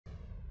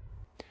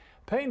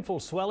Painful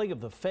swelling of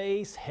the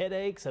face,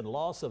 headaches, and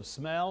loss of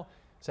smell.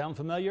 Sound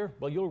familiar?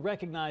 Well, you'll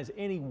recognize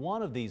any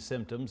one of these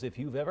symptoms if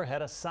you've ever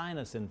had a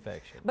sinus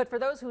infection. But for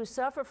those who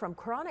suffer from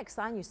chronic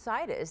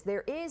sinusitis,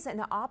 there is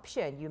an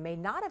option you may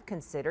not have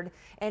considered,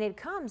 and it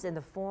comes in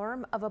the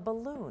form of a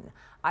balloon.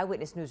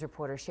 Eyewitness News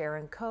reporter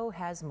Sharon Coe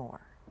has more.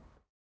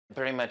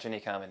 Pretty much any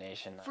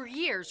combination. For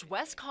years,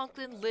 Wes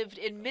Conklin lived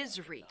in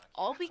misery,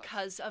 all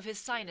because of his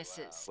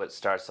sinuses. What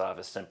starts off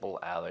as simple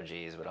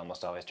allergies would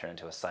almost always turn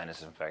into a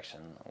sinus infection,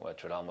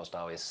 which would almost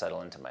always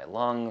settle into my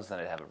lungs, then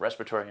I'd have a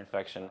respiratory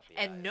infection.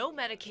 And no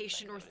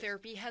medication or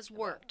therapy has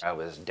worked. I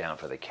was down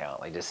for the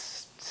count, like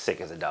just sick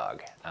as a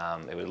dog.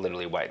 It would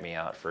literally wipe me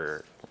out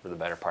for the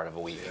better part of a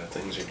week. Yeah,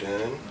 things are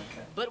done.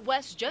 Okay. But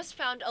Wes just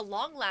found a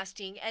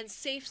long-lasting and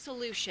safe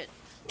solution.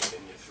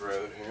 In your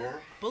throat here.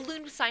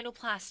 Balloon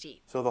sinuplasty.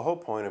 So the whole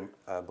point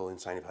of balloon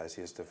sinuplasty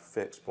is to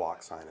fix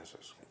blocked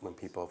sinuses. When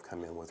people have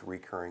come in with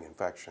recurring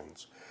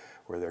infections,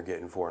 where they're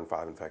getting 4 and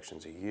 5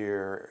 infections a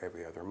year,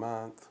 every other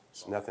month,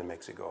 so nothing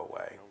makes it go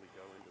away.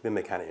 Then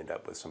they kind of end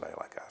up with somebody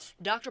like us.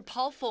 Dr.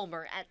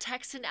 Fulmer at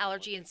Texan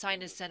Allergy and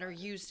Sinus Center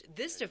used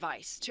this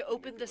device to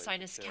open the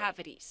sinus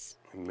cavities.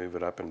 You move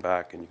it up and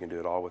back, and you can do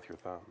it all with your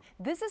thumb.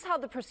 This is how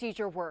the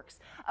procedure works.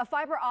 A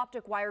fiber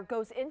optic wire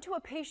goes into a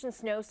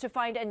patient's nose to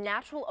find a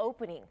natural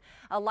opening.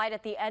 A light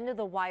at the end of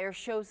the wire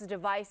shows the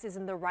device is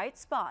in the right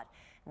spot.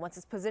 And once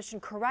it's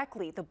positioned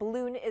correctly, the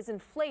balloon is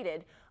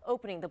inflated,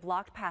 opening the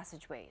blocked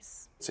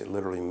passageways. It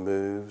literally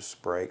moves,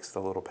 breaks the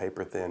little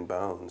paper-thin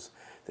bones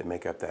that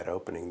make up that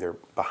opening. They're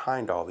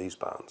behind all these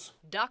bones.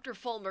 Dr.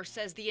 Fulmer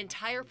says the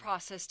entire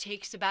process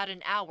takes about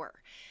an hour.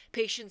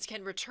 Patients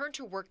can return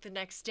to work the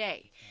next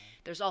day.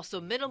 There's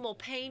also minimal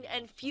pain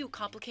and few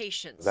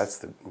complications. That's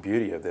the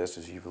beauty of this,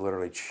 is you've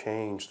literally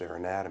changed their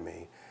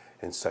anatomy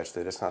in such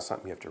that it's not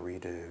something you have to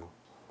redo.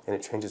 And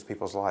it changes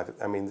people's life.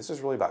 I mean, this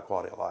is really about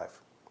quality of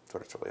life. That's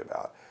what it's really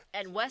about.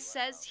 And Wes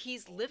says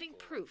he's living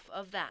proof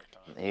of that.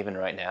 Even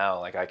right now,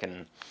 like I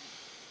can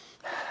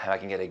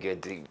get a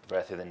good deep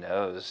breath through the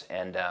nose,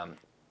 and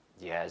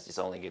yeah, it's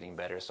only getting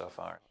better so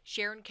far.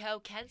 Sharon Coe,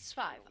 KENS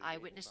 5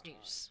 Eyewitness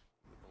News.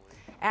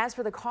 As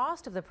for the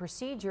cost of the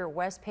procedure,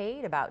 Wes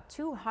paid about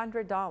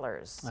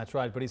 $200. That's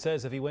right, but he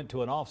says if he went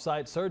to an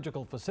off-site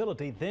surgical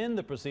facility, then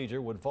the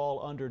procedure would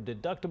fall under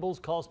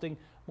deductibles costing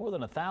more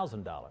than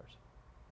 $1,000.